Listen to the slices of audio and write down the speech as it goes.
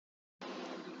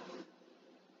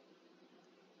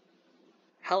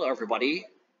Hello everybody,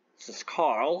 this is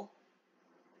Carl.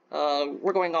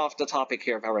 We're going off the topic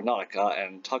here of Aeronautica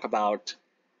and talk about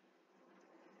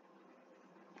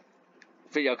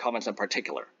video comments in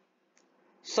particular.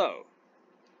 So,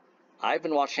 I've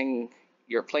been watching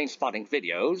your plane spotting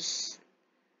videos.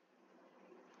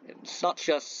 It's not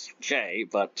just Jay,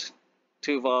 but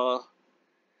Tuva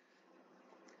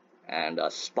and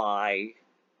Spy.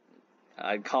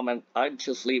 I'd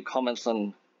just leave comments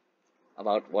on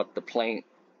about what the planes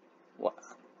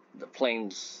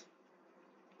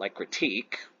like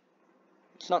critique.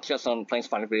 It's not just on plane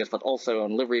spotting videos, but also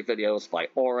on livery videos by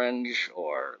Orange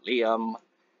or Liam.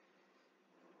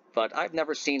 But I've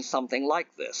never seen something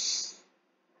like this.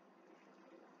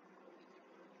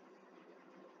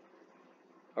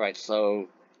 Alright, so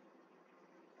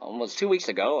almost 2 weeks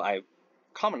ago, I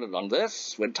commented on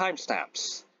this with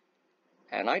timestamps.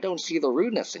 And I don't see the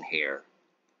rudeness in here.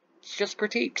 It's just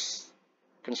critiques.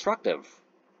 Constructive.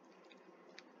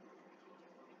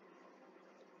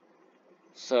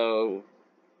 So,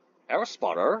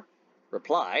 Aerospotter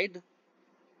replied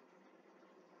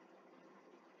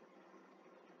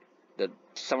that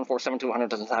 747-200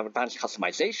 doesn't have advanced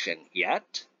customization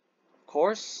yet. Of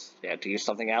course, they had to use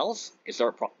something else.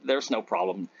 There's no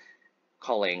problem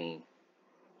calling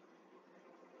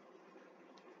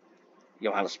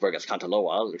Johannesburg as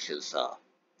Cantaloa, which is Sao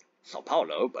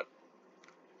Paulo, but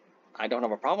I don't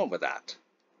have a problem with that.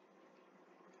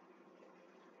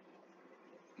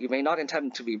 You may not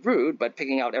intend to be rude, but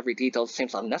picking out every detail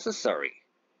seems unnecessary.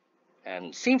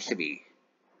 And seems to be.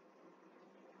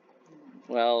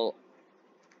 Well,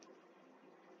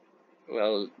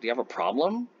 do you have a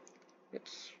problem?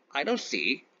 I don't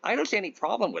see any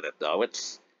problem with it, though.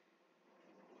 It's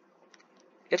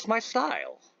my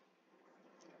style.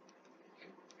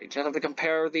 You just have to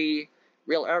compare the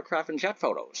real aircraft and jet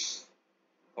photos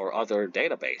or other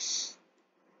database.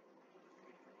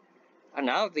 And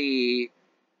now the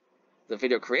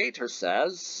video creator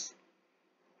says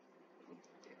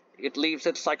it leaves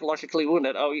it psychologically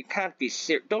wounded. Oh, you can't be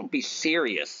don't be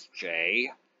serious, Jay.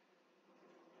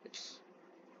 It's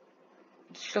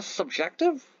just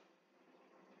subjective.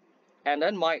 And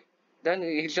then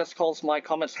he just calls my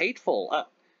comments hateful.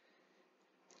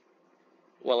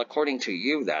 Well, according to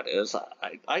you, that is.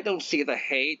 I don't see the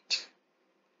hate.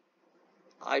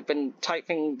 I've been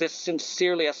typing this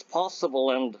sincerely as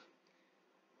possible, and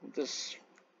this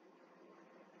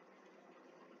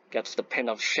gets the pin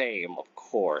of shame, of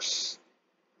course.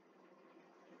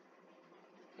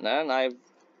 And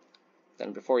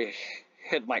then before he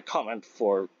hid my comment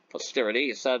for posterity,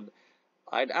 he said,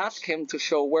 I'd ask him to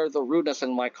show where the rudeness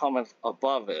in my comment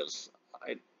above is.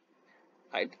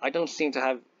 I don't seem to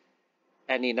have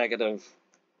any negative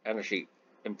energy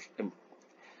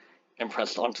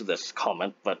impressed onto this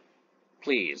comment, but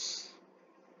please,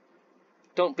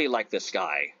 don't be like this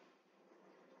guy.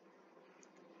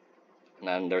 And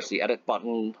then there's the edit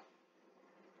button.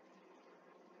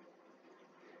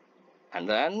 And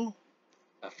then,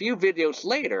 a few videos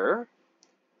later,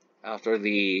 after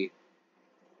the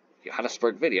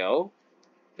Johannesburg video,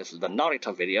 this is the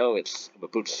Narita video, it's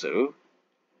Babutsu,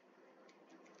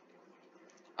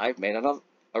 I've made a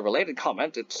related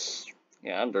comment.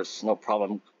 There's no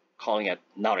problem calling it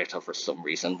Narita for some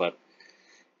reason, but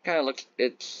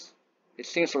it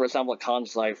seems to resemble a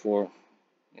Kansai for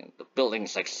the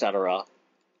buildings, etc.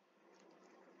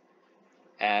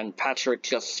 And Patrick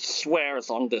just swears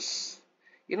on this.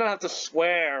 You don't have to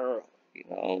swear,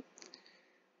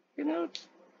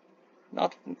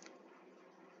 not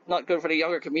good for the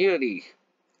younger community.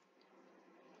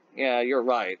 Yeah, you're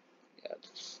right. Yeah,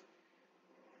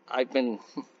 I've been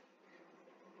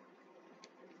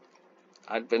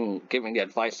giving the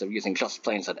advice of using just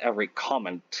planes at every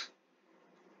comment,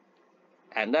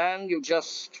 and then you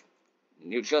just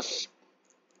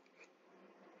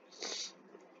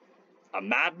a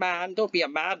madman. Don't be a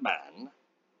madman.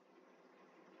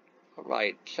 All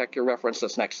right, check your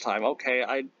references next time. Okay,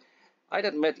 I'd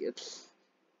admit it's.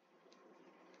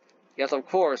 Yes, of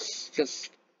course.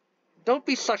 Just don't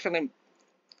be such an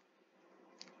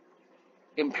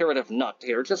imperative nut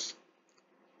here.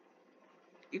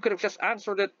 You could have just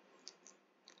answered it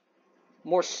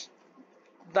more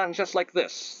than just like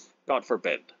this. God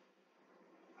forbid.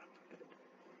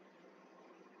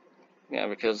 Yeah,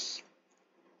 because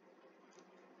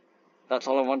that's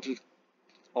all I want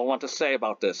to say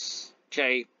about this.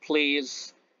 Jay,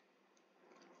 please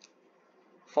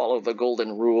follow the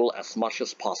golden rule as much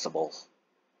as possible.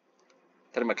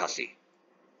 Terima kasih.